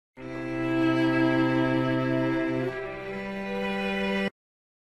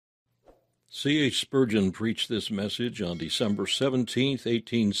C.H. Spurgeon preached this message on December 17,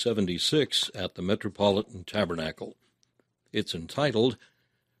 1876, at the Metropolitan Tabernacle. It's entitled,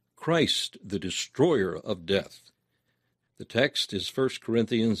 Christ, the Destroyer of Death. The text is 1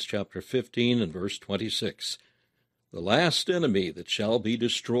 Corinthians chapter 15 and verse 26. The last enemy that shall be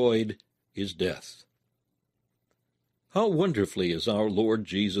destroyed is death. How wonderfully is our Lord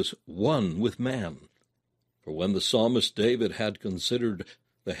Jesus one with man! For when the psalmist David had considered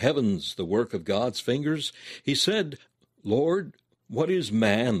the heavens the work of God's fingers, he said, Lord, what is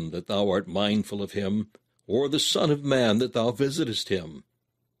man that thou art mindful of him, or the son of man that thou visitest him?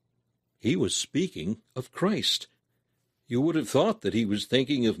 He was speaking of Christ. You would have thought that he was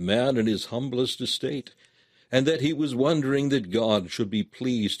thinking of man in his humblest estate, and that he was wondering that God should be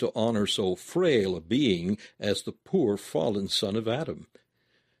pleased to honor so frail a being as the poor fallen son of Adam.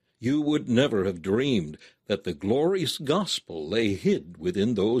 You would never have dreamed that the glorious gospel lay hid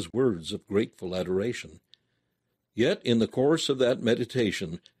within those words of grateful adoration. Yet in the course of that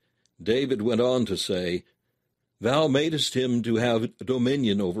meditation, David went on to say, Thou madest him to have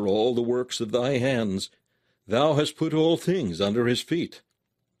dominion over all the works of thy hands. Thou hast put all things under his feet.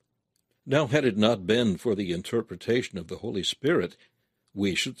 Now, had it not been for the interpretation of the Holy Spirit,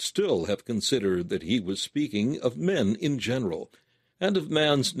 we should still have considered that he was speaking of men in general, and of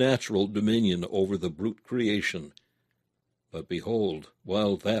man's natural dominion over the brute creation. But behold,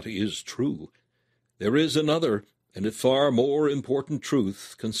 while that is true, there is another and a far more important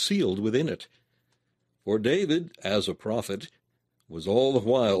truth concealed within it. For David, as a prophet, was all the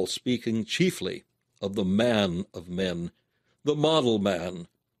while speaking chiefly of the man of men, the model man,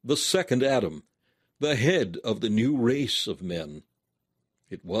 the second Adam, the head of the new race of men.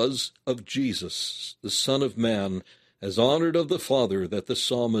 It was of Jesus, the Son of Man, as honored of the Father, that the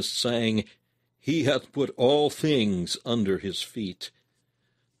psalmist sang, He hath put all things under his feet.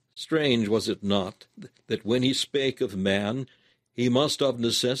 Strange was it not that when he spake of man, he must of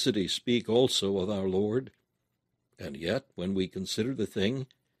necessity speak also of our Lord? And yet, when we consider the thing,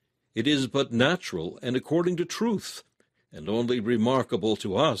 it is but natural and according to truth, and only remarkable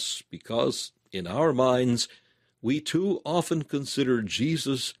to us, because in our minds we too often consider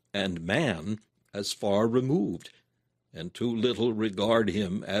Jesus and man as far removed, and too little regard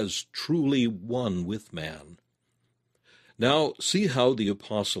him as truly one with man. Now see how the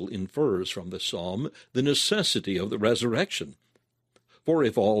apostle infers from the psalm the necessity of the resurrection. For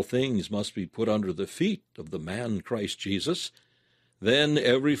if all things must be put under the feet of the man Christ Jesus, then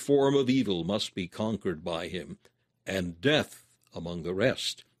every form of evil must be conquered by him, and death among the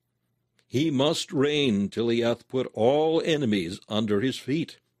rest. He must reign till he hath put all enemies under his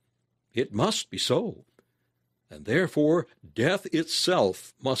feet. It must be so. And therefore death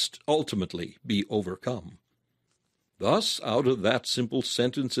itself must ultimately be overcome. Thus, out of that simple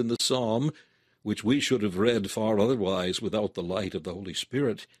sentence in the psalm, which we should have read far otherwise without the light of the Holy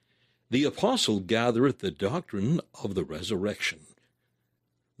Spirit, the apostle gathereth the doctrine of the resurrection.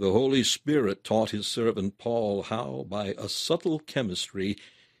 The Holy Spirit taught his servant Paul how, by a subtle chemistry,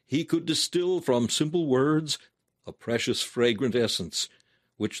 he could distill from simple words a precious fragrant essence,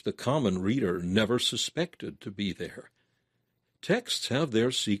 which the common reader never suspected to be there. Texts have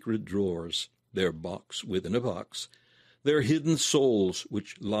their secret drawers, their box within a box, their hidden souls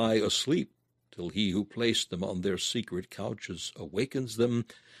which lie asleep till he who placed them on their secret couches awakens them,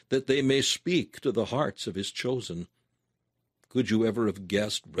 that they may speak to the hearts of his chosen. Could you ever have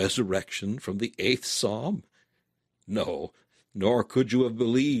guessed resurrection from the 8th Psalm? No, nor could you have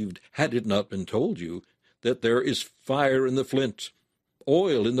believed, had it not been told you, that there is fire in the flint,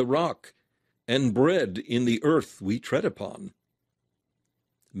 oil in the rock, and bread in the earth we tread upon.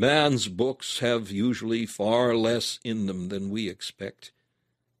 Man's books have usually far less in them than we expect.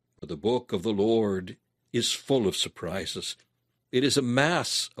 For the book of the Lord is full of surprises. It is a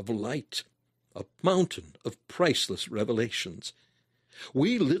mass of light, a mountain of priceless revelations.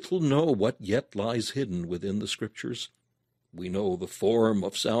 We little know what yet lies hidden within the Scriptures. We know the form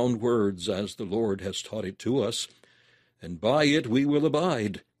of sound words as the Lord has taught it to us, and by it we will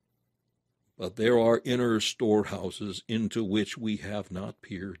abide. But there are inner storehouses into which we have not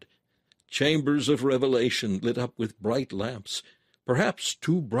peered, chambers of revelation lit up with bright lamps, perhaps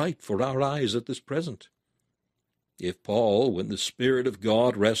too bright for our eyes at this present. If Paul, when the Spirit of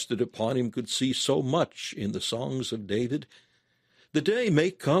God rested upon him, could see so much in the songs of David, the day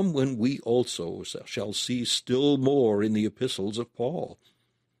may come when we also shall see still more in the epistles of Paul,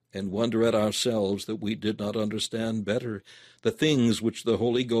 and wonder at ourselves that we did not understand better the things which the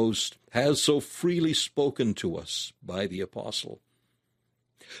Holy Ghost has so freely spoken to us by the apostle.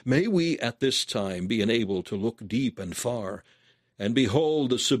 May we at this time be enabled to look deep and far, and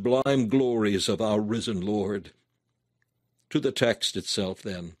behold the sublime glories of our risen Lord. To the text itself,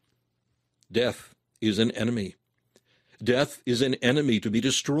 then. Death is an enemy. Death is an enemy to be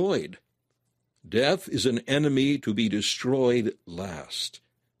destroyed. Death is an enemy to be destroyed last.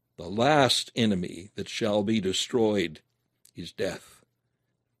 The last enemy that shall be destroyed is death.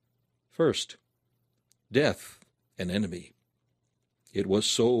 First, death, an enemy. It was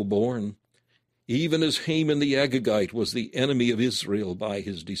so born, even as Haman the Agagite was the enemy of Israel by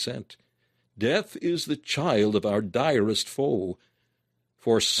his descent. Death is the child of our direst foe.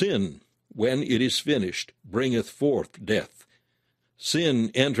 For sin, when it is finished, bringeth forth death.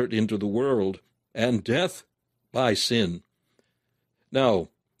 Sin entered into the world, and death by sin. Now,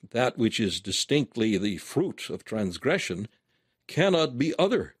 that which is distinctly the fruit of transgression cannot be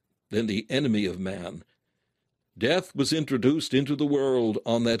other than the enemy of man. Death was introduced into the world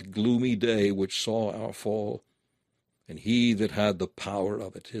on that gloomy day which saw our fall, and he that had the power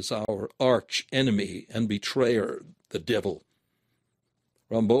of it is our arch enemy and betrayer, the devil.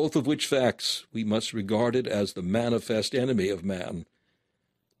 From both of which facts we must regard it as the manifest enemy of man.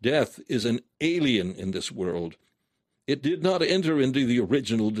 Death is an alien in this world. It did not enter into the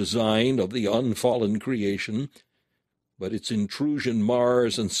original design of the unfallen creation, but its intrusion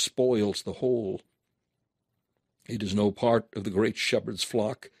mars and spoils the whole. It is no part of the great shepherd's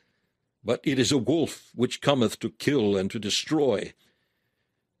flock, but it is a wolf which cometh to kill and to destroy.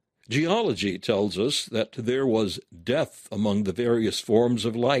 Geology tells us that there was death among the various forms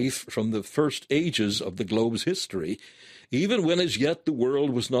of life from the first ages of the globe's history, even when as yet the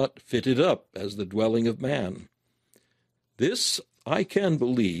world was not fitted up as the dwelling of man. This I can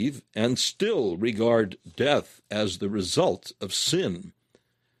believe and still regard death as the result of sin.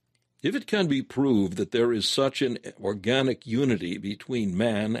 If it can be proved that there is such an organic unity between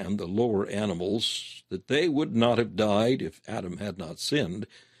man and the lower animals that they would not have died if Adam had not sinned,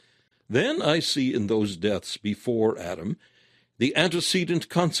 then I see in those deaths before Adam the antecedent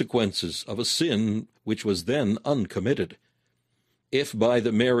consequences of a sin which was then uncommitted. If by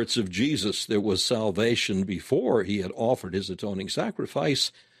the merits of Jesus there was salvation before he had offered his atoning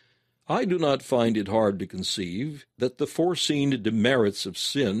sacrifice, I do not find it hard to conceive that the foreseen demerits of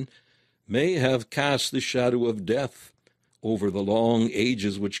sin may have cast the shadow of death over the long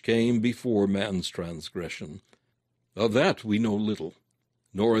ages which came before man's transgression. Of that we know little,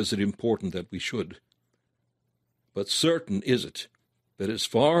 nor is it important that we should. But certain is it that as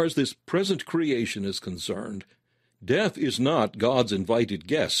far as this present creation is concerned, death is not God's invited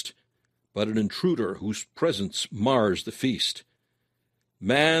guest, but an intruder whose presence mars the feast.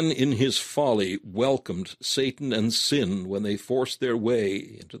 Man in his folly welcomed Satan and sin when they forced their way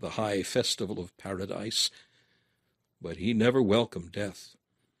into the high festival of paradise, but he never welcomed death.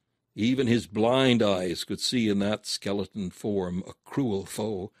 Even his blind eyes could see in that skeleton form a cruel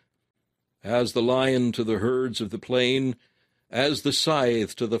foe. As the lion to the herds of the plain, as the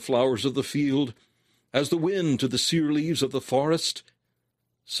scythe to the flowers of the field, as the wind to the sere leaves of the forest,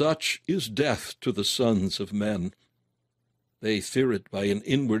 such is death to the sons of men. They fear it by an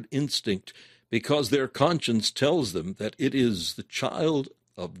inward instinct, because their conscience tells them that it is the child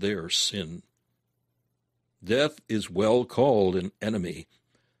of their sin. Death is well called an enemy,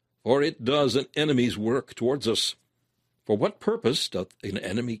 for it does an enemy's work towards us. For what purpose doth an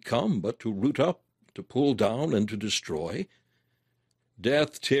enemy come but to root up, to pull down, and to destroy?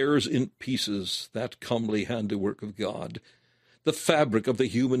 Death tears in pieces that comely handiwork of God, the fabric of the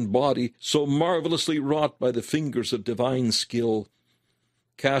human body, so marvelously wrought by the fingers of divine skill,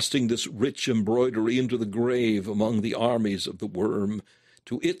 casting this rich embroidery into the grave among the armies of the worm.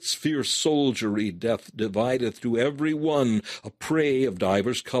 To its fierce soldiery death divideth to every one a prey of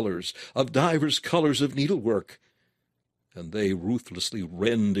divers colors of needlework, and they ruthlessly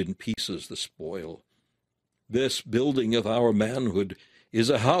rend in pieces the spoil. This building of our manhood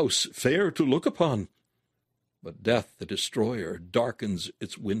is a house fair to look upon, but death the destroyer darkens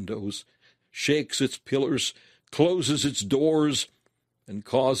its windows, shakes its pillars, closes its doors, and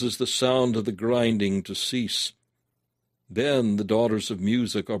causes the sound of the grinding to cease. Then the daughters of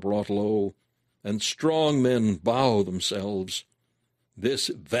music are brought low, and strong men bow themselves. This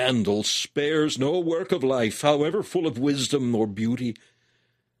vandal spares no work of life, however full of wisdom or beauty,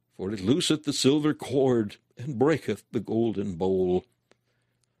 for it looseth the silver cord, and breaketh the golden bowl.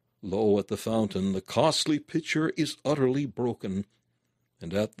 Lo, at the fountain the costly pitcher is utterly broken,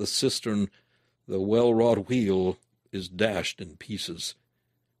 and at the cistern the well-wrought wheel is dashed in pieces.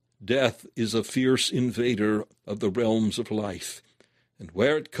 Death is a fierce invader of the realms of life, and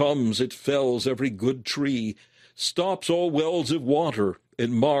where it comes it fells every good tree, stops all wells of water,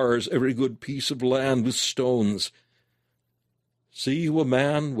 and mars every good piece of land with stones. See you a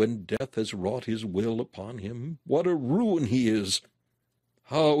man when death has wrought his will upon him? What a ruin he is!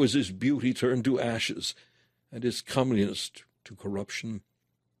 How is his beauty turned to ashes, and his comeliness to corruption?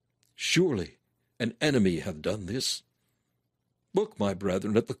 Surely an enemy hath done this. Look, my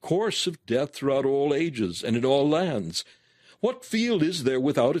brethren, at the course of death throughout all ages and in all lands. What field is there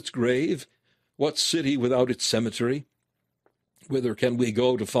without its grave? What city without its cemetery? Whither can we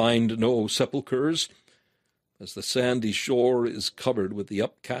go to find no sepulchres? As the sandy shore is covered with the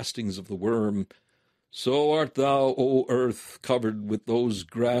upcastings of the worm, so art thou, O earth, covered with those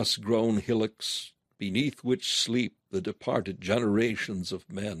grass-grown hillocks, beneath which sleep the departed generations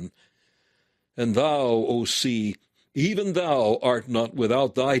of men. And thou, O sea, even thou art not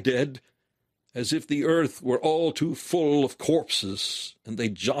without thy dead, as if the earth were all too full of corpses, and they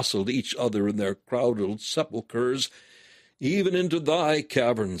jostled each other in their crowded sepulchres, even into thy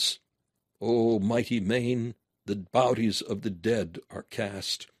caverns. O mighty main, the bodies of the dead are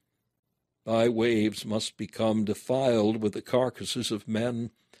cast. Thy waves must become defiled with the carcasses of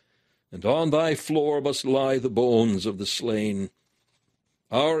men, and on thy floor must lie the bones of the slain.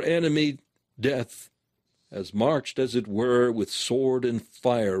 Our enemy, death, has marched, as it were, with sword and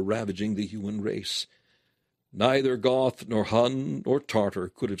fire ravaging the human race. Neither Goth nor Hun nor Tartar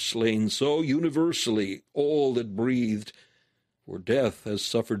could have slain so universally all that breathed, for death has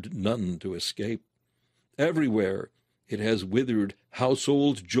suffered none to escape. Everywhere it has withered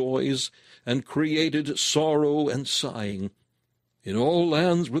household joys and created sorrow and sighing. In all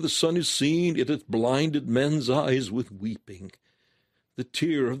lands where the sun is seen, it hath blinded men's eyes with weeping. The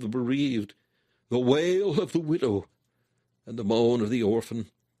tear of the bereaved, the wail of the widow, and the moan of the orphan,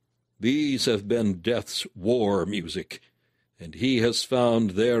 these have been death's war music, and he has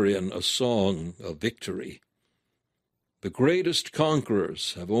found therein a song of victory. The greatest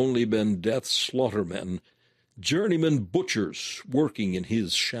conquerors have only been death's slaughtermen, journeyman butchers working in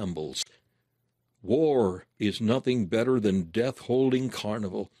his shambles. War is nothing better than death holding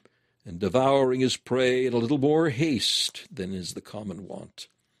carnival, and devouring his prey in a little more haste than is the common wont.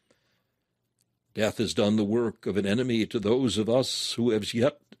 Death has done the work of an enemy to those of us who have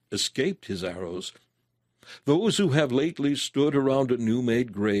yet escaped his arrows. Those who have lately stood around a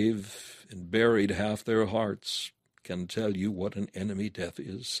new-made grave and buried half their hearts can tell you what an enemy death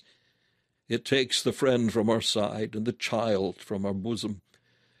is. It takes the friend from our side and the child from our bosom.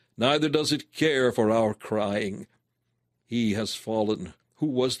 Neither does it care for our crying. He has fallen who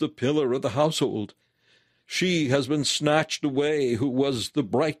was the pillar of the household. She has been snatched away who was the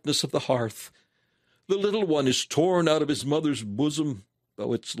brightness of the hearth. The little one is torn out of his mother's bosom,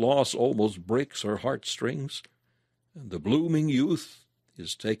 though its loss almost breaks her heartstrings. And the blooming youth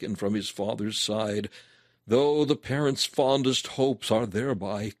is taken from his father's side, though the parent's fondest hopes are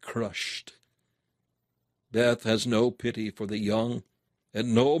thereby crushed. Death has no pity for the young,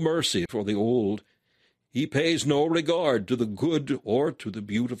 and no mercy for the old. He pays no regard to the good or to the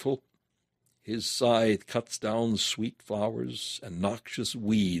beautiful. His scythe cuts down sweet flowers and noxious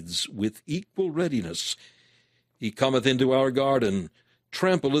weeds with equal readiness. He cometh into our garden,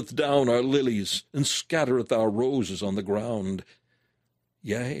 trampleth down our lilies, and scattereth our roses on the ground.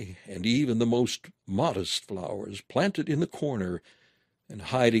 Yea, and even the most modest flowers, planted in the corner, and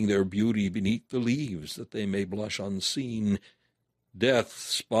hiding their beauty beneath the leaves, that they may blush unseen. Death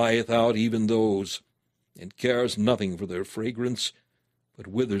spieth out even those, and cares nothing for their fragrance, but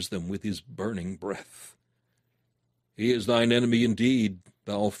withers them with his burning breath. He is thine enemy indeed,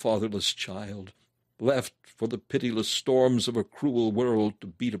 thou fatherless child, left for the pitiless storms of a cruel world to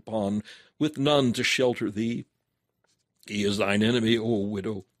beat upon, with none to shelter thee. He is thine enemy, O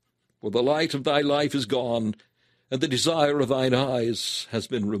widow, for the light of thy life is gone, and the desire of thine eyes has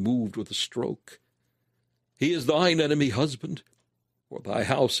been removed with a stroke. He is thine enemy, husband, for thy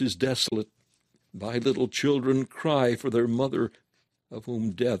house is desolate. Thy little children cry for their mother, of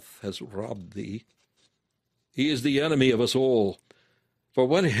whom death has robbed thee. He is the enemy of us all, for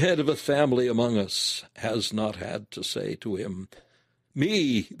what head of a family among us has not had to say to him,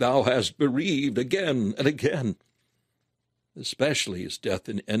 Me thou hast bereaved again and again? Especially is death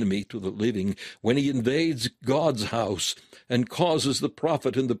an enemy to the living when he invades God's house and causes the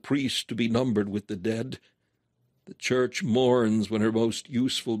prophet and the priest to be numbered with the dead. The church mourns when her most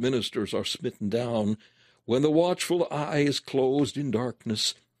useful ministers are smitten down, when the watchful eye is closed in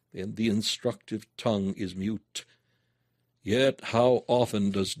darkness, and the instructive tongue is mute. Yet how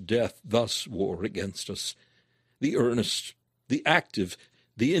often does death thus war against us? The earnest, the active,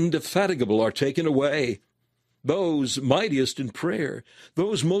 the indefatigable are taken away. Those mightiest in prayer,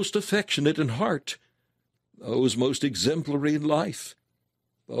 those most affectionate in heart, those most exemplary in life,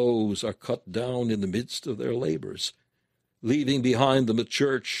 those are cut down in the midst of their labors. leaving behind them a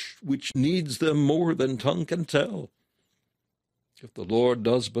church which needs them more than tongue can tell. If the Lord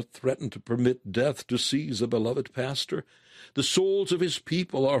does but threaten to permit death to seize a beloved pastor, the souls of his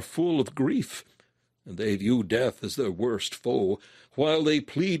people are full of grief, and they view death as their worst foe, while they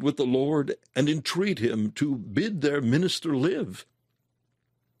plead with the Lord and entreat him to bid their minister live.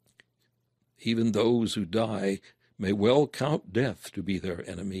 Even those who die may well count death to be their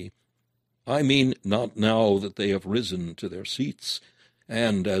enemy. I mean not now that they have risen to their seats,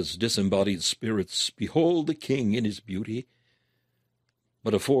 and as disembodied spirits behold the King in his beauty,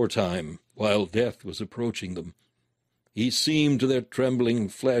 but aforetime, while death was approaching them, he seemed to their trembling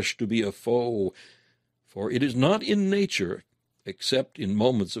flesh to be a foe, for it is not in nature, except in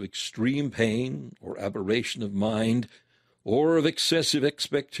moments of extreme pain or aberration of mind, or of excessive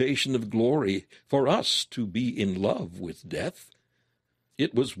expectation of glory, for us to be in love with death.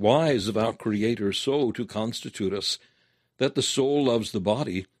 It was wise of our Creator so to constitute us, that the soul loves the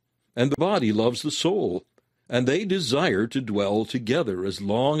body, and the body loves the soul, and they desire to dwell together as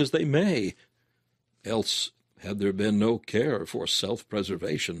long as they may. Else had there been no care for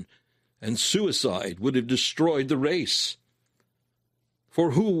self-preservation, and suicide would have destroyed the race.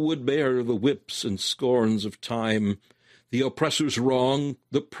 For who would bear the whips and scorns of time, the oppressor's wrong,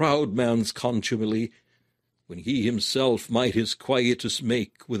 the proud man's contumely, when he himself might his quietus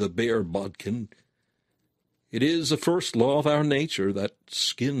make with a bare bodkin? It is a first law of our nature that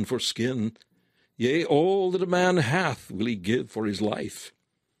skin for skin, yea, all that a man hath will he give for his life.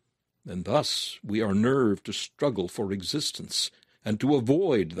 And thus we are nerved to struggle for existence, and to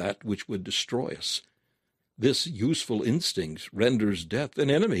avoid that which would destroy us. This useful instinct renders death an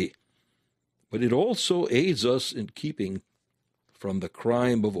enemy, but it also aids us in keeping from the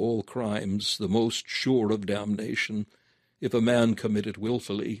crime of all crimes, the most sure of damnation, if a man commit it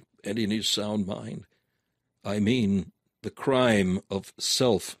wilfully and in his sound mind. I mean the crime of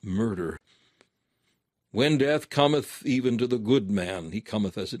self-murder. When death cometh even to the good man, he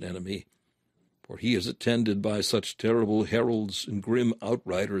cometh as an enemy, for he is attended by such terrible heralds and grim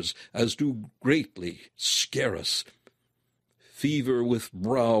outriders as do greatly scare us. Fever with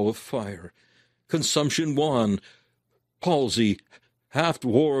brow of fire, consumption wan, palsy, half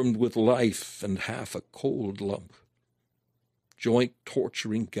warmed with life and half a cold lump, joint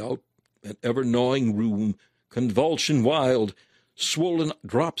torturing gout, and ever-gnawing rheum, convulsion wild, swollen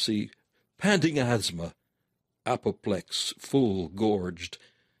dropsy, panting asthma, apoplex full gorged.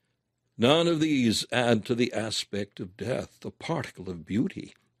 None of these add to the aspect of death a particle of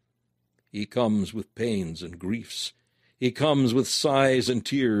beauty. He comes with pains and griefs. He comes with sighs and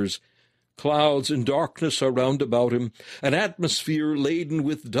tears. Clouds and darkness are round about him. An atmosphere laden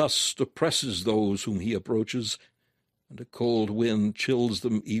with dust oppresses those whom he approaches, and a cold wind chills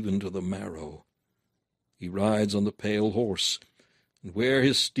them even to the marrow. He rides on the pale horse, and where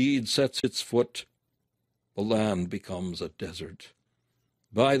his steed sets its foot, the land becomes a desert.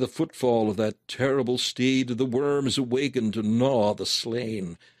 By the footfall of that terrible steed, the worms awaken to gnaw the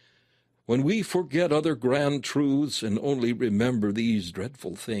slain. When we forget other grand truths and only remember these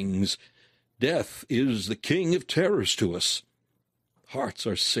dreadful things, death is the king of terrors to us. Hearts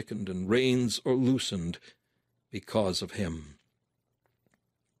are sickened and reins are loosened because of him.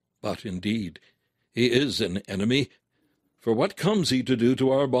 But indeed, he is an enemy, for what comes he to do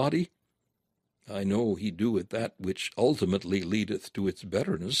to our body? I know he doeth that which ultimately leadeth to its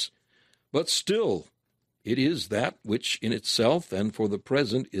betterness, but still it is that which in itself and for the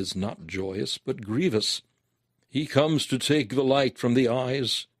present is not joyous, but grievous. He comes to take the light from the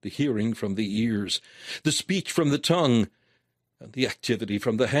eyes, the hearing from the ears, the speech from the tongue, and the activity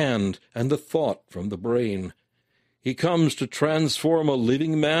from the hand, and the thought from the brain. He comes to transform a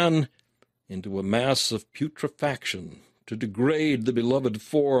living man into a mass of putrefaction, to degrade the beloved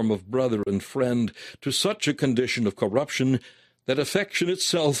form of brother and friend to such a condition of corruption that affection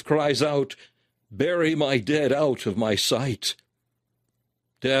itself cries out, "Bury my dead out of my sight."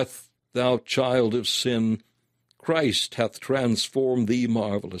 Death, thou child of sin, Christ hath transformed thee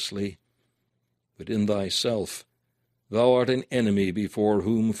marvelously. But in thyself thou art an enemy before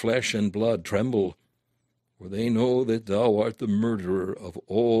whom flesh and blood tremble, for they know that thou art the murderer of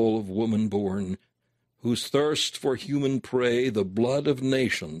all of woman born, whose thirst for human prey the blood of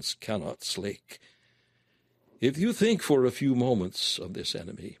nations cannot slake. If you think for a few moments of this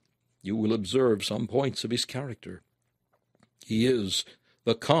enemy, you will observe some points of his character. He is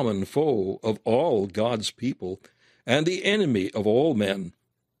the common foe of all God's people, and the enemy of all men.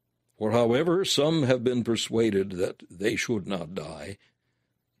 For however some have been persuaded that they should not die,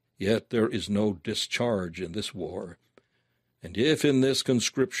 yet there is no discharge in this war. And if in this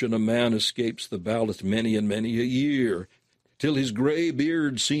conscription a man escapes the ballot many and many a year, till his gray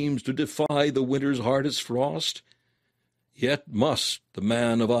beard seems to defy the winter's hardest frost? Yet must the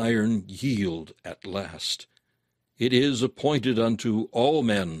man of iron yield at last. It is appointed unto all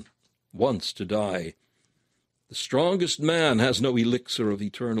men once to die. The strongest man has no elixir of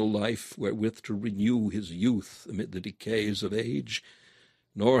eternal life wherewith to renew his youth amid the decays of age,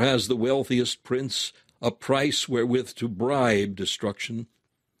 nor has the wealthiest prince a price wherewith to bribe destruction.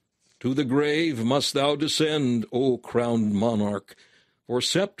 To the grave must thou descend, O crowned monarch, for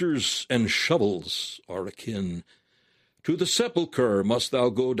scepters and shovels are akin. To the sepulchre must thou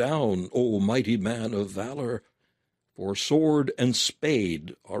go down, O mighty man of valor, for sword and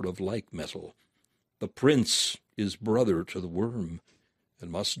spade are of like metal. The prince is brother to the worm, and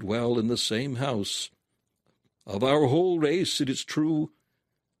must dwell in the same house. Of our whole race it is true,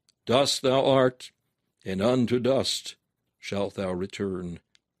 dust thou art, and unto dust shalt thou return.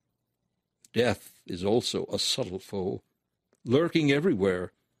 Death is also a subtle foe, lurking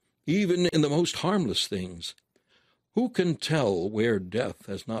everywhere, even in the most harmless things. Who can tell where death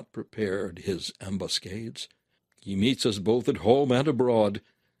has not prepared his ambuscades? He meets us both at home and abroad.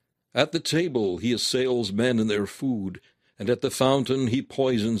 At the table he assails men in their food, and at the fountain he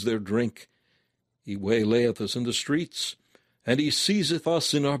poisons their drink. He waylayeth us in the streets, and he seizeth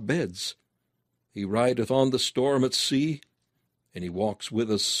us in our beds. He rideth on the storm at sea, and he walks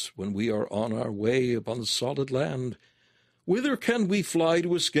with us when we are on our way upon the solid land. Whither can we fly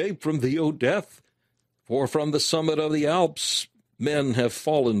to escape from thee, O death? For from the summit of the Alps men have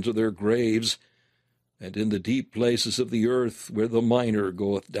fallen to their graves, and in the deep places of the earth, where the miner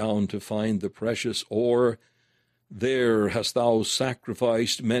goeth down to find the precious ore, there hast thou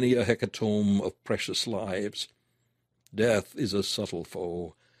sacrificed many a hecatomb of precious lives. Death is a subtle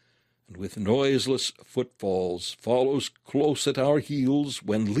foe, and with noiseless footfalls follows close at our heels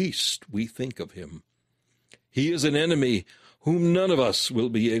when least we think of him. He is an enemy whom none of us will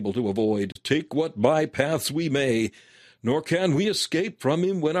be able to avoid, take what bypaths we may, nor can we escape from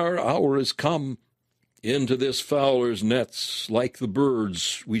him when our hour is come. Into this fowler's nets, like the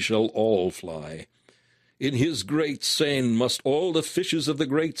birds, we shall all fly. In his great seine must all the fishes of the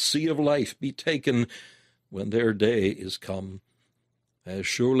great sea of life be taken when their day is come. As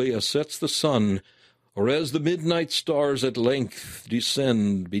surely as sets the sun, or as the midnight stars at length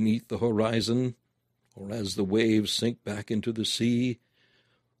descend beneath the horizon, or as the waves sink back into the sea,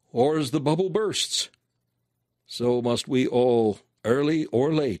 or as the bubble bursts, so must we all, early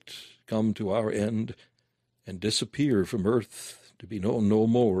or late, come to our end, and disappear from earth, to be known no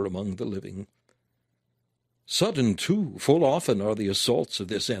more among the living. Sudden, too, full often are the assaults of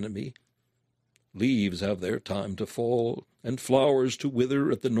this enemy. Leaves have their time to fall, and flowers to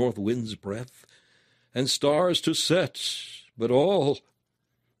wither at the north wind's breath, and stars to set, but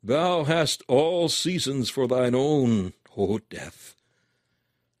thou hast all seasons for thine own, O death.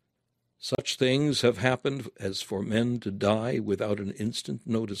 Such things have happened as for men to die without an instant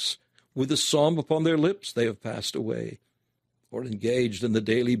notice. With a psalm upon their lips they have passed away, or engaged in the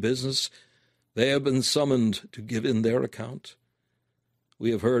daily business, they have been summoned to give in their account.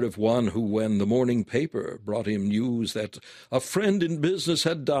 We have heard of one who, when the morning paper brought him news that a friend in business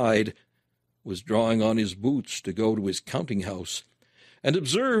had died, was drawing on his boots to go to his counting-house, and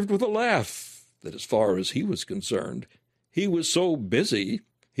observed with a laugh that as far as he was concerned, he was so busy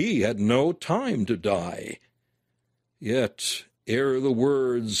he had no time to die. Yet, ere the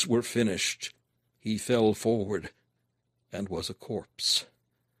words were finished, he fell forward and was a corpse.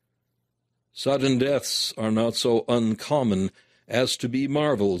 Sudden deaths are not so uncommon as to be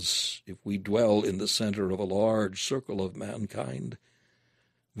marvels if we dwell in the center of a large circle of mankind.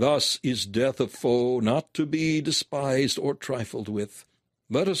 Thus is death a foe not to be despised or trifled with.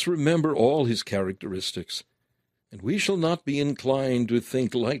 Let us remember all his characteristics, and we shall not be inclined to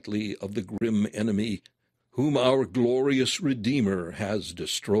think lightly of the grim enemy whom our glorious Redeemer has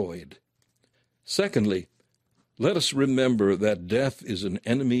destroyed. Secondly, let us remember that death is an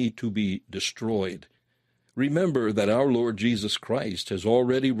enemy to be destroyed. Remember that our Lord Jesus Christ has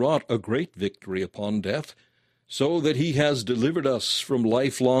already wrought a great victory upon death, so that he has delivered us from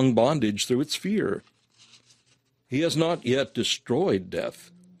lifelong bondage through its fear. He has not yet destroyed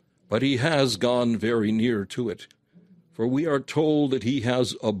death, but he has gone very near to it, for we are told that he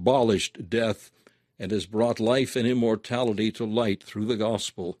has abolished death and has brought life and immortality to light through the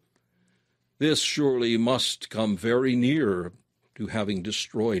gospel. This surely must come very near to having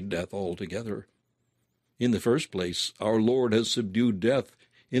destroyed death altogether. In the first place, our Lord has subdued death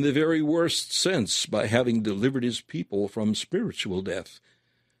in the very worst sense by having delivered his people from spiritual death.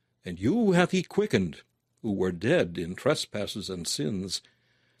 And you hath he quickened, who were dead in trespasses and sins.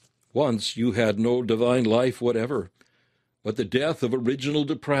 Once you had no divine life whatever, But the death of original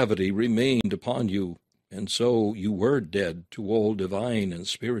depravity remained upon you, and so you were dead to all divine and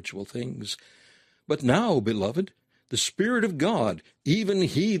spiritual things. But now, beloved, the Spirit of God, even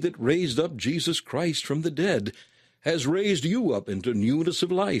he that raised up Jesus Christ from the dead, has raised you up into newness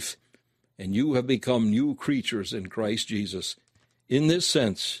of life, and you have become new creatures in Christ Jesus. In this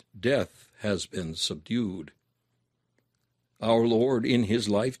sense, death has been subdued. Our Lord in his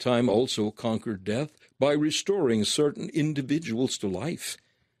lifetime also conquered death by restoring certain individuals to life.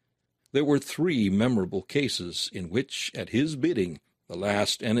 There were 3 memorable cases in which, at his bidding, the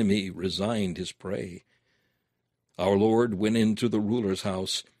last enemy resigned his prey. Our Lord went into the ruler's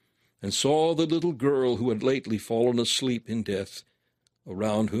house and saw the little girl who had lately fallen asleep in death,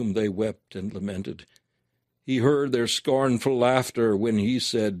 around whom they wept and lamented. He heard their scornful laughter when he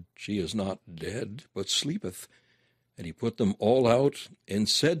said, "She is not dead, but sleepeth." And he put them all out and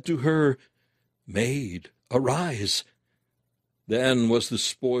said to her, "Maid, arise." Then was the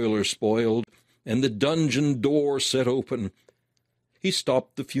spoiler spoiled, and the dungeon door set open. He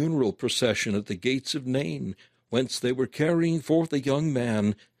stopped the funeral procession at the gates of Nain, whence they were carrying forth a young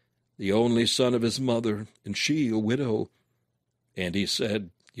man, the only son of his mother, and she a widow. And he said,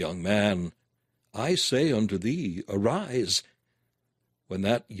 "Young man, I say unto thee, arise." When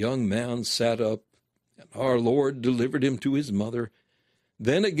that young man sat up, and our Lord delivered him to his mother,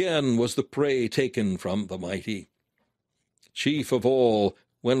 then again was the prey taken from the mighty. Chief of all,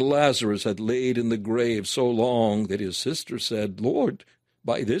 when Lazarus had laid in the grave so long that his sister said, "Lord,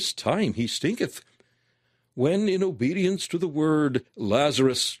 by this time he stinketh," when in obedience to the word,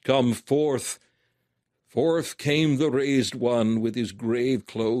 "Lazarus, come forth," forth came the raised one with his grave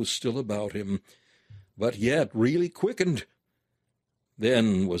clothes still about him, but yet really quickened.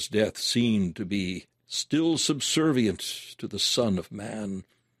 Then was death seen to be still subservient to the Son of Man.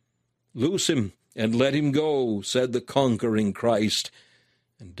 "Loose him, and let him go," said the conquering Christ,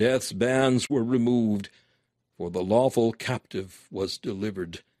 and death's bands were removed, for the lawful captive was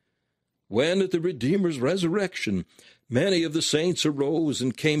delivered. When at the Redeemer's resurrection many of the saints arose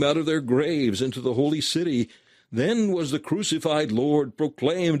and came out of their graves into the holy city, then was the crucified Lord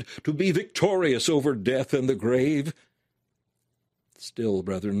proclaimed to be victorious over death and the grave. Still,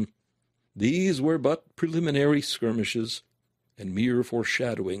 brethren, these were but preliminary skirmishes and mere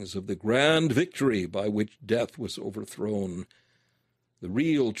foreshadowings of the grand victory by which death was overthrown. The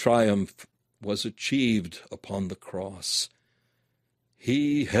real triumph was achieved upon the cross.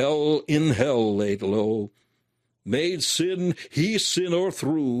 He in hell laid low, made sin he sin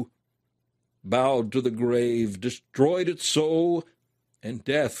o'erthrew, bowed to the grave, destroyed it so, and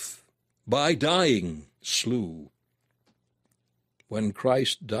death by dying slew. When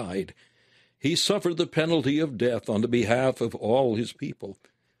Christ died, he suffered the penalty of death on the behalf of all his people,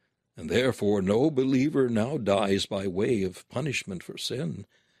 and therefore no believer now dies by way of punishment for sin,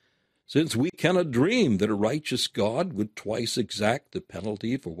 since we cannot dream that a righteous God would twice exact the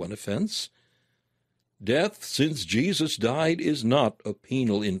penalty for one offense. Death, since Jesus died, is not a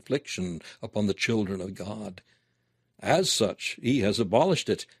penal infliction upon the children of God. As such, he has abolished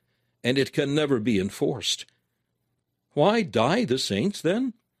it, and it can never be enforced. Why die the saints,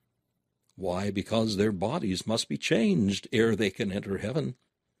 then? Why, because their bodies must be changed ere they can enter heaven.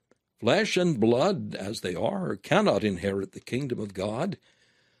 Flesh and blood, as they are, cannot inherit the kingdom of God.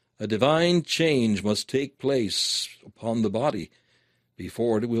 A divine change must take place upon the body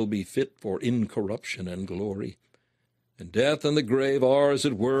before it will be fit for incorruption and glory. And death and the grave are, as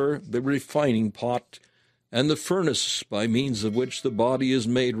it were, the refining pot, and the furnace by means of which the body is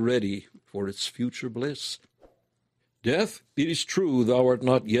made ready for its future bliss. Death, it is true, thou art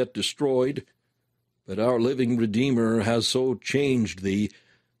not yet destroyed, but our living Redeemer has so changed thee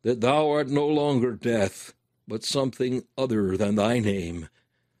that thou art no longer death, but something other than thy name.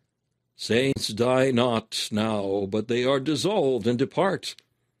 Saints die not now, but they are dissolved and depart.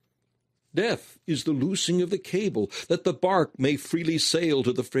 Death is the loosing of the cable, that the bark may freely sail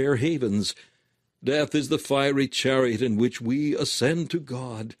to the fair havens. Death is the fiery chariot in which we ascend to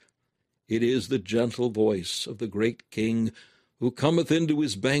God. It is the gentle voice of the great King, who cometh into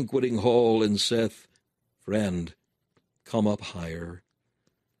his banqueting hall, and saith, Friend, come up higher.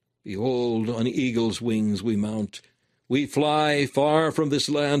 Behold, on eagle's wings we mount. We fly far from this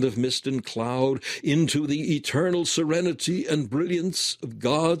land of mist and cloud into the eternal serenity and brilliance of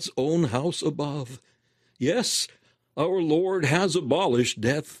God's own house above. Yes, our Lord has abolished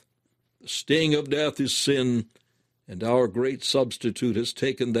death. The sting of death is sin, and our great substitute has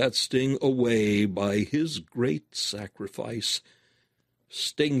taken that sting away by his great sacrifice.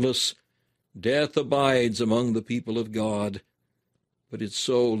 Stingless, death abides among the people of God, but it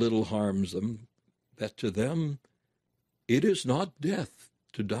so little harms them that to them it is not death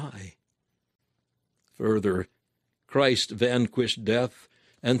to die. Further, Christ vanquished death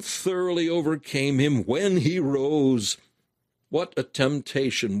and thoroughly overcame him when he rose. What a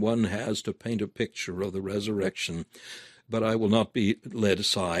temptation one has to paint a picture of the resurrection, but I will not be led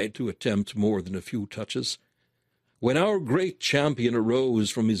aside to attempt more than a few touches. When our great champion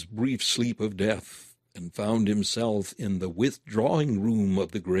arose from his brief sleep of death and found himself in the withdrawing room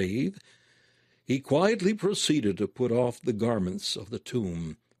of the grave, he quietly proceeded to put off the garments of the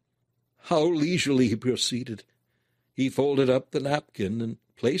tomb. How leisurely he proceeded! He folded up the napkin and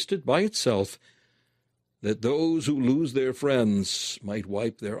placed it by itself, that those who lose their friends might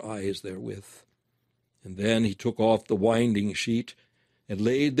wipe their eyes therewith. And then he took off the winding sheet and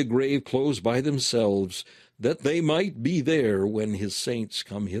laid the grave clothes by themselves, that they might be there when his saints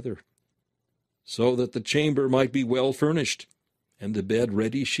come hither, so that the chamber might be well furnished, and the bed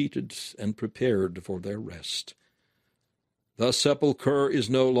ready sheeted and prepared for their rest. The sepulchre is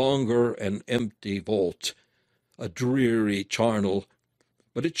no longer an empty vault, a dreary charnel,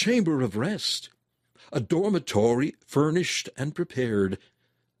 but a chamber of rest, a dormitory furnished and prepared,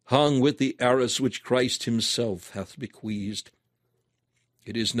 hung with the arras which Christ himself hath bequeathed.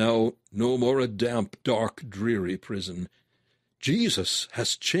 It is now no more a damp, dark, dreary prison. Jesus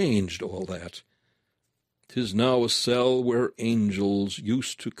has changed all that. 'Tis now a cell where angels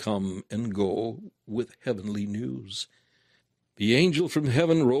used to come and go with heavenly news. The angel from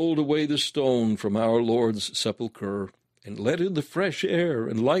heaven rolled away the stone from our Lord's sepulchre, and let in the fresh air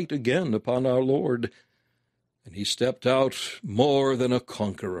and light again upon our Lord. And he stepped out more than a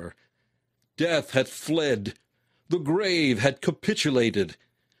conqueror. Death had fled. The grave had capitulated.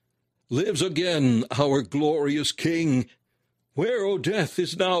 Lives again our glorious King. Where, O death,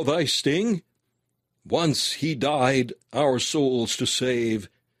 is now thy sting? Once he died our souls to save.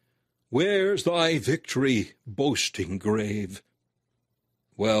 Where's thy victory, boasting grave?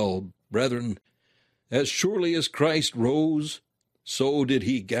 Well, brethren, as surely as Christ rose, so did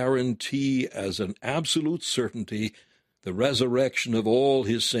he guarantee as an absolute certainty the resurrection of all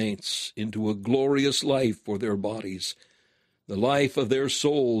his saints into a glorious life for their bodies, the life of their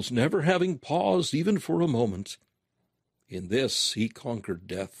souls never having paused even for a moment. In this he conquered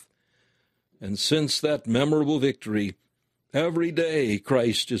death. And since that memorable victory, every day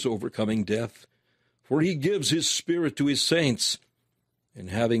Christ is overcoming death, for he gives his Spirit to his saints, and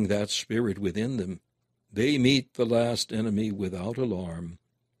having that Spirit within them, they meet the last enemy without alarm.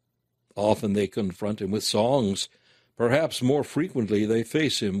 Often they confront him with songs. Perhaps more frequently they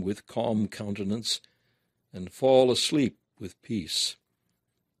face him with calm countenance, and fall asleep with peace.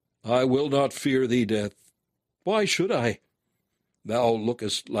 I will not fear thee, death. Why should I? Thou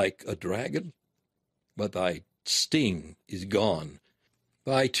lookest like a dragon, but thy sting is gone.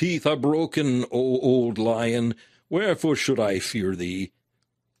 Thy teeth are broken, O old lion. Wherefore should I fear thee?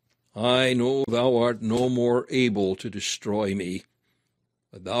 I know thou art no more able to destroy me,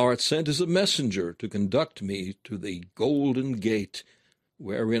 but thou art sent as a messenger to conduct me to the golden gate,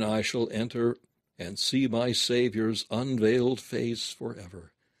 wherein I shall enter and see my Saviour's unveiled face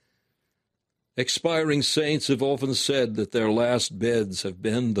forever. Expiring saints have often said that their last beds have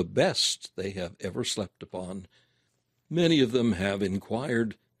been the best they have ever slept upon. Many of them have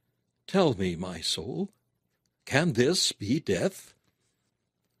inquired, "Tell me, my soul, can this be death?"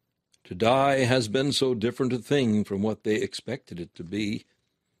 To die has been so different a thing from what they expected it to be,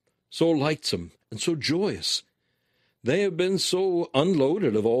 so lightsome and so joyous. They have been so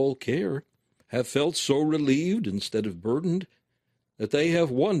unloaded of all care, have felt so relieved instead of burdened, that they have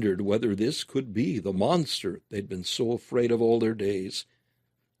wondered whether this could be the monster they'd been so afraid of all their days.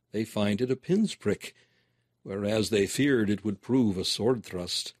 They find it a pin's prick, whereas they feared it would prove a sword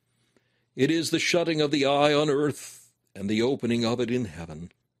thrust. It is the shutting of the eye on earth and the opening of it in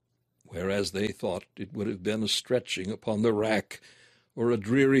heaven, whereas they thought it would have been a stretching upon the rack, or a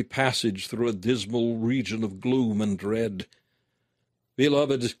dreary passage through a dismal region of gloom and dread.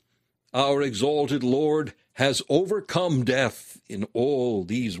 Beloved, our exalted Lord has overcome death in all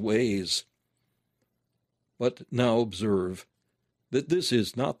these ways. But now observe that this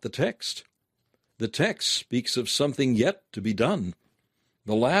is not the text. The text speaks of something yet to be done.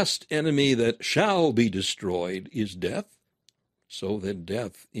 The last enemy that shall be destroyed is death, so that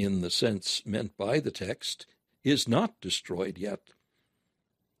death, in the sense meant by the text, is not destroyed yet.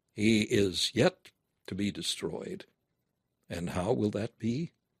 He is yet to be destroyed. And how will that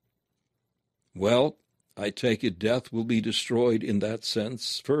be? Well, I take it death will be destroyed in that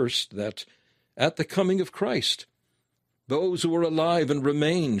sense, first, that at the coming of Christ, those who are alive and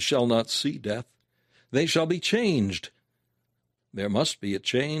remain shall not see death. They shall be changed. There must be a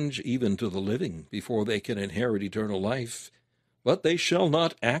change even to the living before they can inherit eternal life, but they shall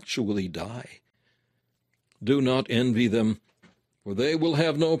not actually die. Do not envy them, for they will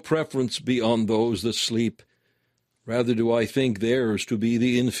have no preference beyond those that sleep. Rather do I think theirs to be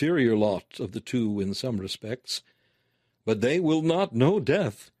the inferior lot of the two in some respects. But they will not know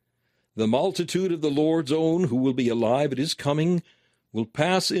death. The multitude of the Lord's own who will be alive at his coming will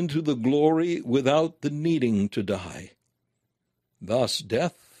pass into the glory without the needing to die. Thus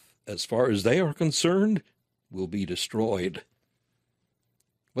death, as far as they are concerned, will be destroyed.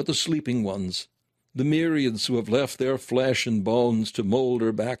 But the sleeping ones, the myriads who have left their flesh and bones to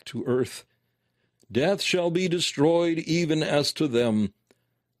moulder back to earth, death shall be destroyed even as to them.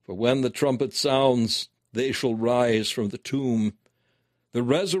 For when the trumpet sounds, they shall rise from the tomb. The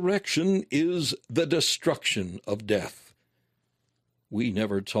resurrection is the destruction of death. We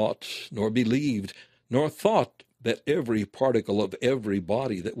never taught, nor believed, nor thought that every particle of every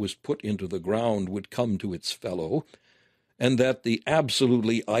body that was put into the ground would come to its fellow, and that the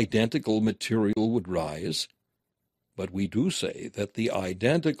absolutely identical material would rise. But we do say that the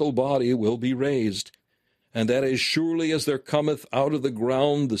identical body will be raised, and that as surely as there cometh out of the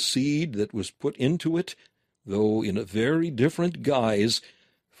ground the seed that was put into it, though in a very different guise,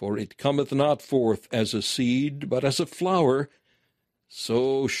 for it cometh not forth as a seed, but as a flower,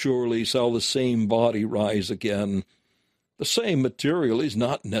 so surely shall the same body rise again. The same material is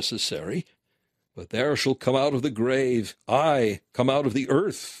not necessary, but there shall come out of the grave, aye, come out of the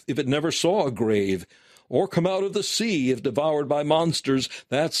earth, if it never saw a grave, or come out of the sea, if devoured by monsters,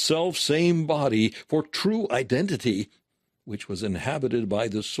 that self-same body, for true identity, which was inhabited by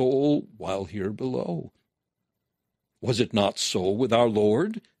the soul while here below. Was it not so with our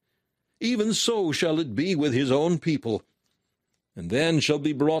Lord? Even so shall it be with his own people. And then shall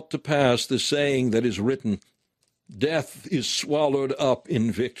be brought to pass the saying that is written, Death is swallowed up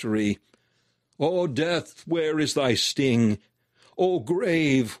in victory. O death, where is thy sting? O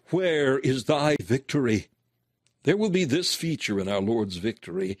grave, where is thy victory? There will be this feature in our Lord's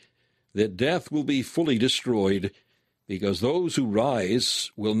victory, that death will be fully destroyed, because those who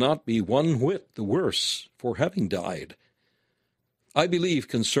rise will not be one whit the worse for having died. I believe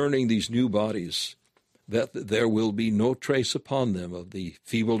concerning these new bodies that there will be no trace upon them of the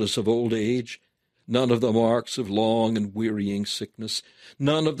feebleness of old age, none of the marks of long and wearying sickness,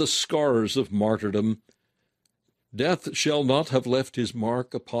 none of the scars of martyrdom. Death shall not have left his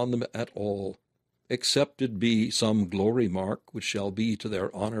mark upon them at all, except it be some glory mark which shall be to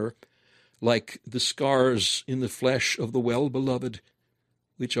their honor, like the scars in the flesh of the well-beloved,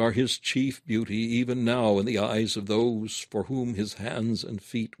 which are his chief beauty even now in the eyes of those for whom his hands and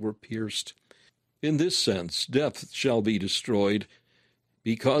feet were pierced. In this sense death shall be destroyed,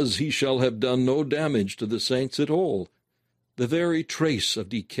 because he shall have done no damage to the saints at all. The very trace of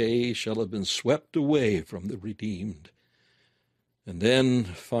decay shall have been swept away from the redeemed. And then,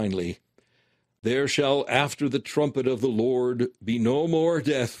 finally, there shall after the trumpet of the Lord be no more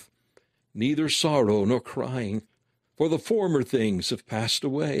death, neither sorrow nor crying, for the former things have passed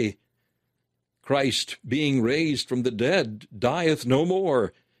away. Christ, being raised from the dead, dieth no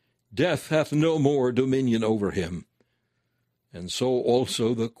more. Death hath no more dominion over him. And so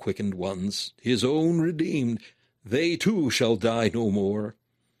also the quickened ones, his own redeemed, they too shall die no more.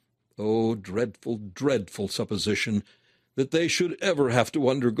 O dreadful, dreadful supposition, that they should ever have to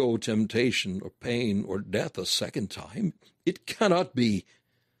undergo temptation or pain or death a second time. It cannot be.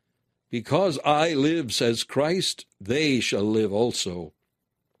 Because I live, says Christ, they shall live also.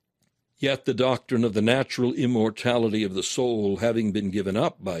 Yet the doctrine of the natural immortality of the soul having been given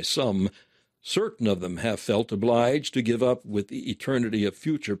up by some, certain of them have felt obliged to give up with the eternity of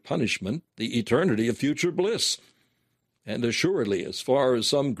future punishment the eternity of future bliss. And assuredly, as far as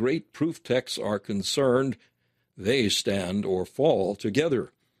some great proof texts are concerned, they stand or fall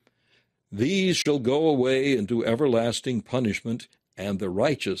together. These shall go away into everlasting punishment, and the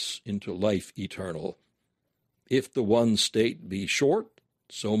righteous into life eternal. If the one state be short,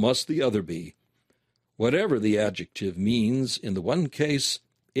 so must the other be. Whatever the adjective means in the one case,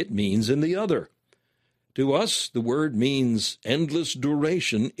 it means in the other. To us, the word means endless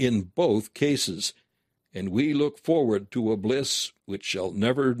duration in both cases, and we look forward to a bliss which shall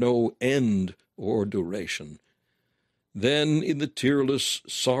never know end or duration. Then in the tearless,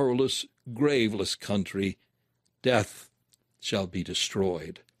 sorrowless, graveless country, death shall be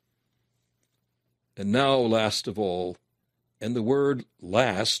destroyed. And now, last of all, and the word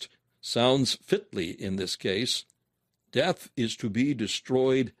last sounds fitly in this case, death is to be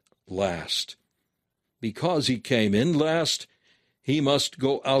destroyed last. Because he came in last, he must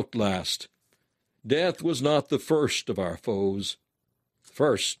go out last. Death was not the first of our foes,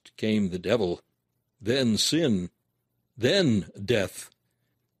 First came the devil, then sin, then death.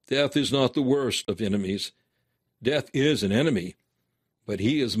 Death is not the worst of enemies. Death is an enemy, but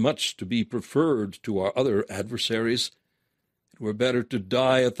he is much to be preferred to our other adversaries. It were better to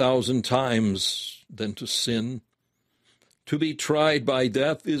die 1,000 times than to sin. To be tried by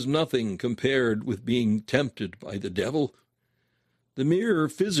death is nothing compared with being tempted by the devil. The mere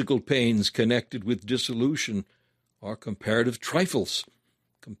physical pains connected with dissolution are comparative trifles,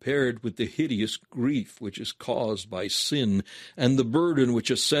 compared with the hideous grief which is caused by sin and the burden which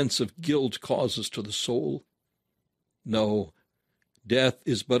a sense of guilt causes to the soul. No, death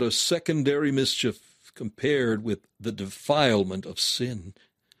is but a secondary mischief compared with the defilement of sin.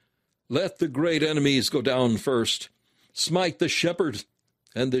 Let the great enemies go down first. Smite the shepherd,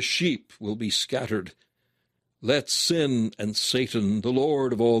 and the sheep will be scattered. Let sin and Satan, the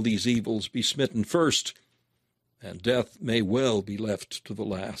Lord of all these evils, be smitten first, and death may well be left to the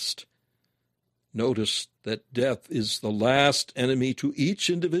last. Notice that death is the last enemy to each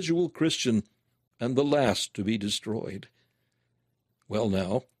individual Christian, and the last to be destroyed. Well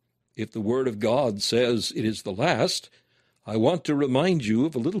now, if the Word of God says it is the last, I want to remind you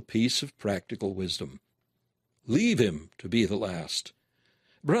of a little piece of practical wisdom. Leave him to be the last.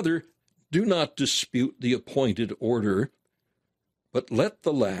 Brother, do not dispute the appointed order, but let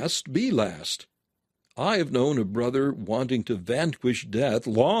the last be last. I have known a brother wanting to vanquish death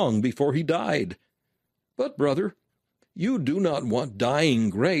long before he died. But, brother, you do not want dying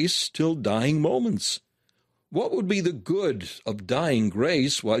grace till dying moments. What would be the good of dying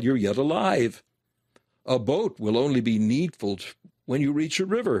grace while you're yet alive? A boat will only be needful when you reach a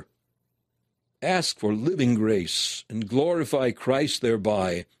river. Ask for living grace and glorify Christ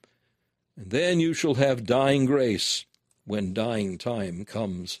thereby, and then you shall have dying grace when dying time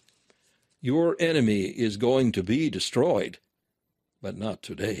comes. Your enemy is going to be destroyed, but not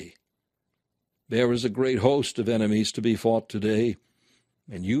today. There is a great host of enemies to be fought today,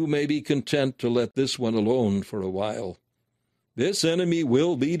 and you may be content to let this one alone for a while. This enemy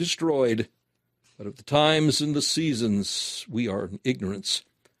will be destroyed, but of the times and the seasons we are in ignorance.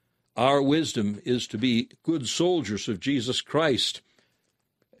 Our wisdom is to be good soldiers of Jesus Christ,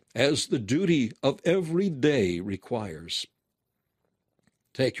 as the duty of every day requires.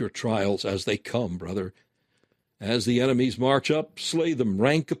 Take your trials as they come, brother. As the enemies march up, slay them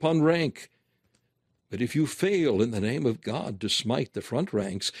rank upon rank. But if you fail in the name of God to smite the front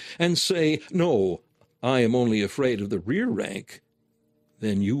ranks, and say, "No, I am only afraid of the rear rank,"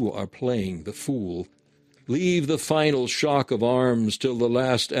 then you are playing the fool. Leave the final shock of arms till the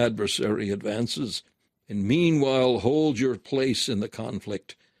last adversary advances, and meanwhile hold your place in the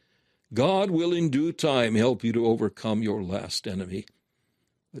conflict. God will in due time help you to overcome your last enemy.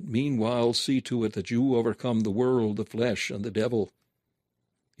 But meanwhile see to it that you overcome the world, the flesh, and the devil.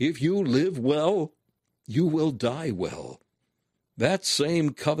 If you live well, you will die well. That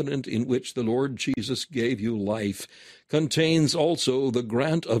same covenant in which the Lord Jesus gave you life contains also the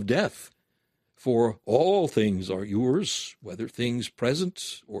grant of death. For all things are yours, whether things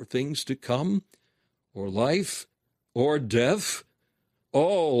present or things to come, or life or death,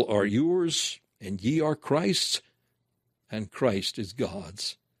 all are yours, and ye are Christ's, and Christ is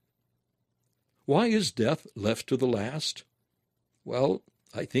God's. Why is death left to the last? Well,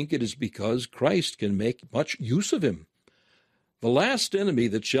 I think it is because Christ can make much use of him. The last enemy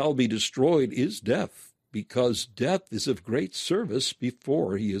that shall be destroyed is death, because death is of great service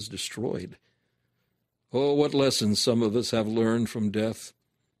before he is destroyed. Oh, what lessons some of us have learned from death.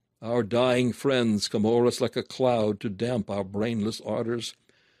 Our dying friends come o'er us like a cloud to damp our brainless ardors,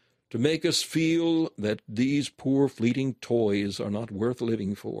 to make us feel that these poor fleeting toys are not worth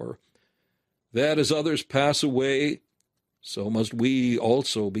living for, that as others pass away, so must we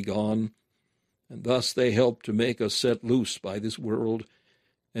also be gone, and thus they help to make us set loose by this world,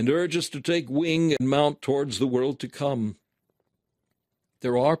 and urge us to take wing and mount towards the world to come.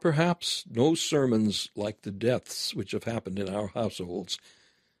 There are perhaps no sermons like the deaths which have happened in our households.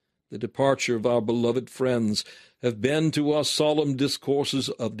 The departure of our beloved friends have been to us solemn discourses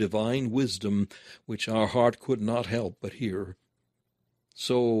of divine wisdom, which our heart could not help but hear.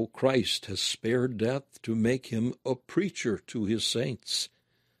 So Christ has spared death to make him a preacher to his saints.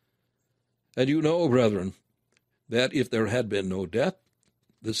 And you know, brethren, that if there had been no death,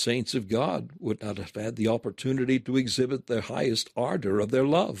 the saints of God would not have had the opportunity to exhibit the highest ardor of their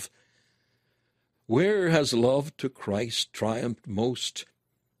love. Where has love to Christ triumphed most?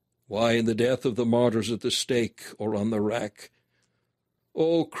 Why, in the death of the martyrs at the stake or on the rack.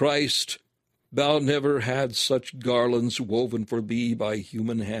 O Christ, thou never had such garlands woven for thee by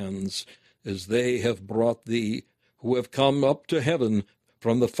human hands as they have brought thee, who have come up to heaven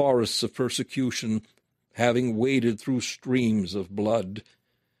from the forests of persecution, having waded through streams of blood.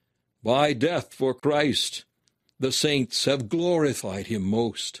 By death for Christ, the saints have glorified him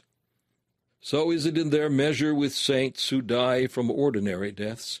most. So is it in their measure with saints who die from ordinary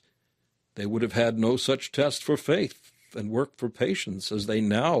deaths. They would have had no such test for faith and work for patience as they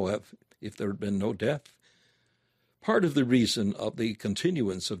now have if there had been no death. Part of the reason of the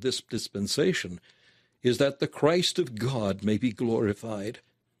continuance of this dispensation is that the Christ of God may be glorified.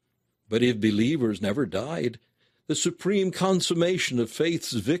 But if believers never died, the supreme consummation of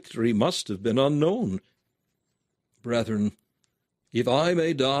faith's victory must have been unknown. Brethren, if I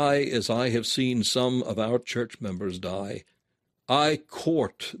may die as I have seen some of our church members die, I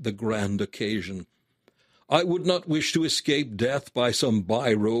court the grand occasion. I would not wish to escape death by some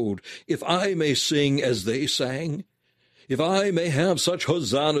by-road, if I may sing as they sang. If I may have such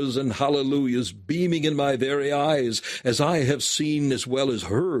hosannas and hallelujahs beaming in my very eyes, as I have seen as well as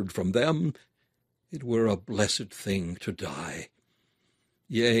heard from them, it were a blessed thing to die.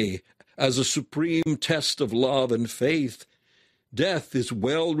 Yea, as a supreme test of love and faith, death is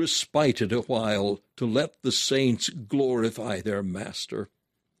well respited a while to let the saints glorify their Master.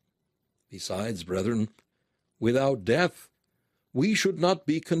 Besides, brethren, without death we should not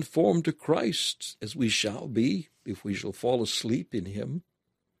be conformed to Christ, as we shall be if we shall fall asleep in him.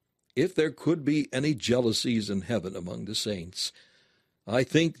 If there could be any jealousies in heaven among the saints, I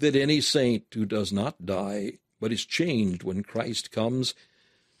think that any saint who does not die, but is changed when Christ comes,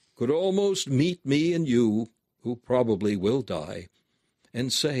 could almost meet me and you, who probably will die,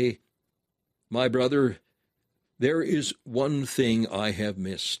 and say, "My brother, there is one thing I have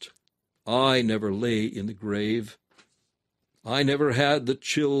missed. I never lay in the grave. I never had the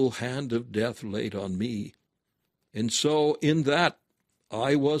chill hand of death laid on me, and so in that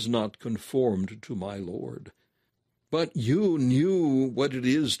I was not conformed to my Lord. But you knew what it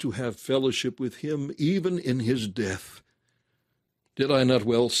is to have fellowship with him even in his death. Did I not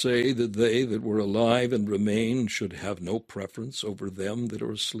well say that they that were alive and remain should have no preference over them that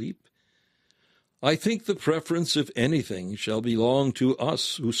are asleep? I think the preference, if anything, shall belong to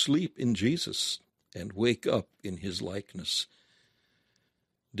us who sleep in Jesus and wake up in his likeness.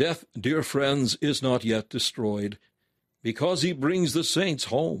 Death, dear friends, is not yet destroyed, because he brings the saints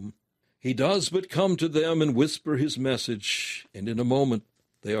home. He does but come to them and whisper his message, and in a moment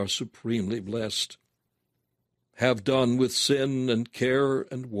they are supremely blessed. Have done with sin and care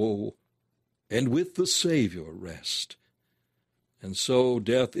and woe, and with the Savior rest. And so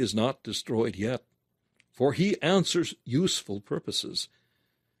death is not destroyed yet, for he answers useful purposes.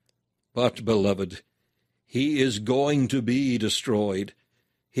 But, beloved, he is going to be destroyed.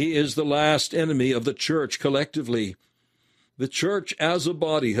 He is the last enemy of the church collectively. The church as a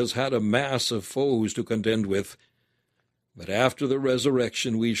body has had a mass of foes to contend with. But after the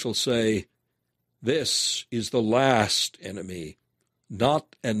resurrection we shall say, "This is the last enemy.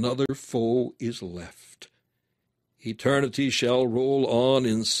 Not another foe is left." Eternity shall roll on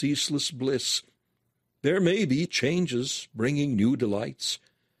in ceaseless bliss. There may be changes bringing new delights.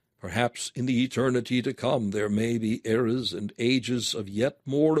 Perhaps in the eternity to come there may be eras and ages of yet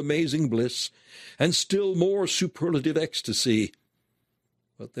more amazing bliss, and still more superlative ecstasy.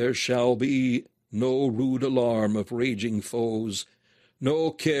 But there shall be no rude alarm of raging foes, no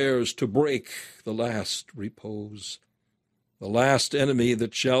cares to break the last repose. The last enemy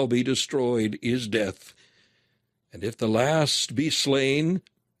that shall be destroyed is death, and if the last be slain,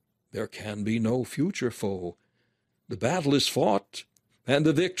 there can be no future foe. The battle is fought, and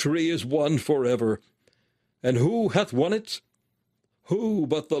the victory is won forever. And who hath won it? Who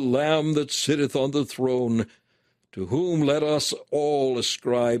but the Lamb that sitteth on the throne, to whom let us all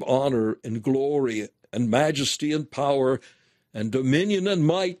ascribe honor and glory and majesty and power and dominion and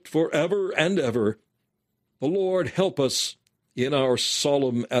might forever and ever. The Lord help us in our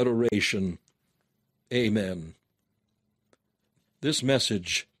solemn adoration. Amen. This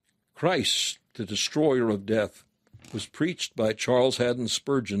message, Christ, the destroyer of death, was preached by Charles Haddon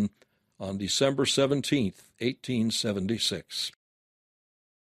Spurgeon on December 17th, 1876.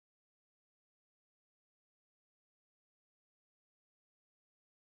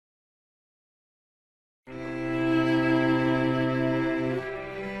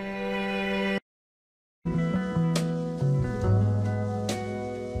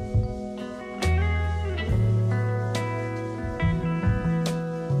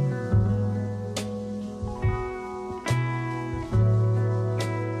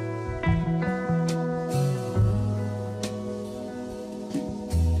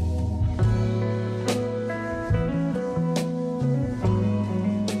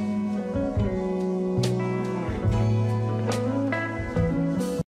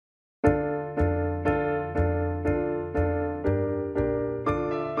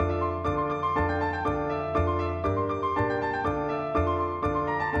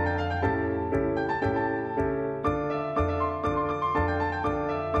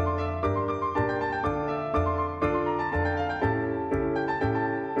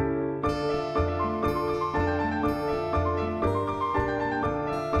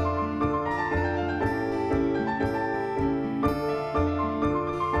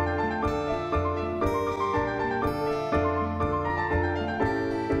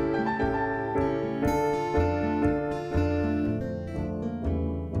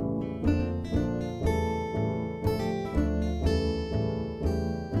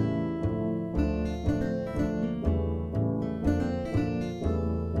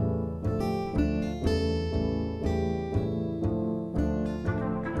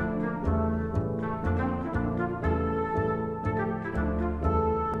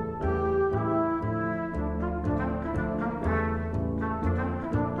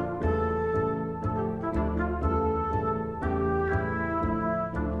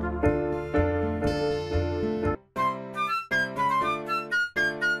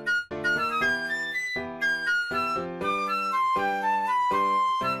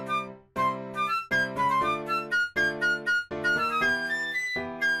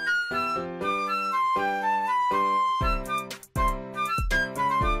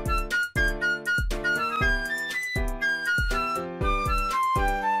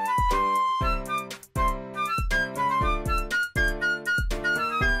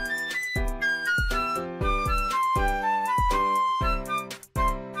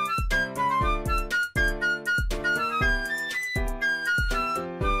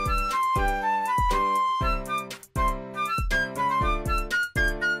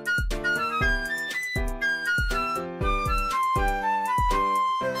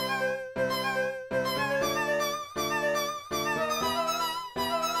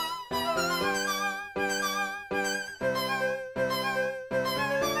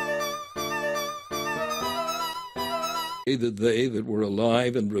 that they that were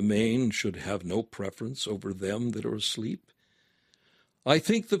alive and remain should have no preference over them that are asleep? I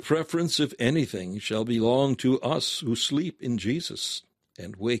think the preference, if anything, shall belong to us who sleep in Jesus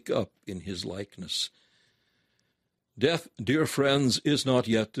and wake up in his likeness. Death, dear friends, is not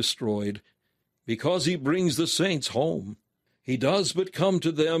yet destroyed, because he brings the saints home. He does but come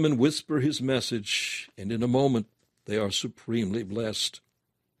to them and whisper his message, and in a moment they are supremely blessed.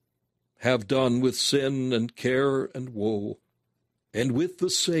 Have done with sin and care and woe, and with the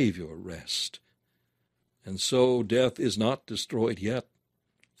Savior rest. And so death is not destroyed yet,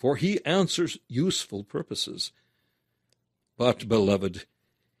 for he answers useful purposes. But, beloved,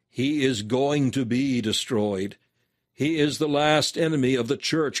 he is going to be destroyed. He is the last enemy of the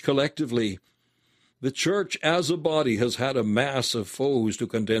church collectively. The church as a body has had a mass of foes to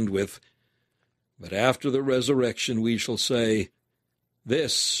contend with. But after the resurrection we shall say,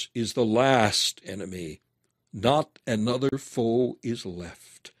 this is the last enemy. Not another foe is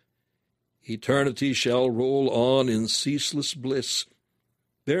left. Eternity shall roll on in ceaseless bliss.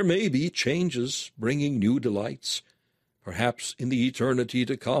 There may be changes bringing new delights. Perhaps in the eternity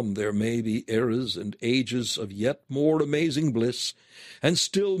to come there may be eras and ages of yet more amazing bliss and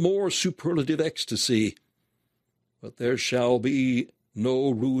still more superlative ecstasy. But there shall be no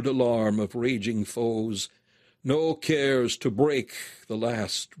rude alarm of raging foes, no cares to break the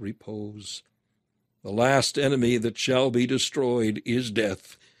last repose. The last enemy that shall be destroyed is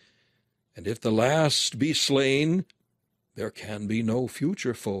death, and if the last be slain, there can be no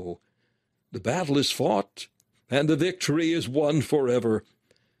future foe. The battle is fought, and the victory is won forever.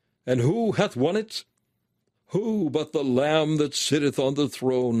 And who hath won it? Who but the Lamb that sitteth on the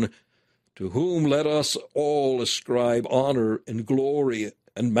throne, to whom let us all ascribe honor and glory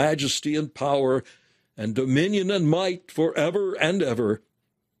and majesty and power and dominion and might forever and ever.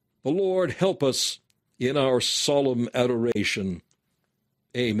 The Lord help us in our solemn adoration.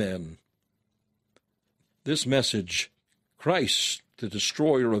 Amen. This message, Christ, the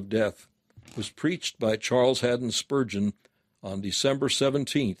destroyer of death, was preached by Charles Haddon Spurgeon on December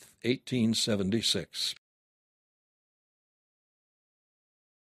 17th, 1876.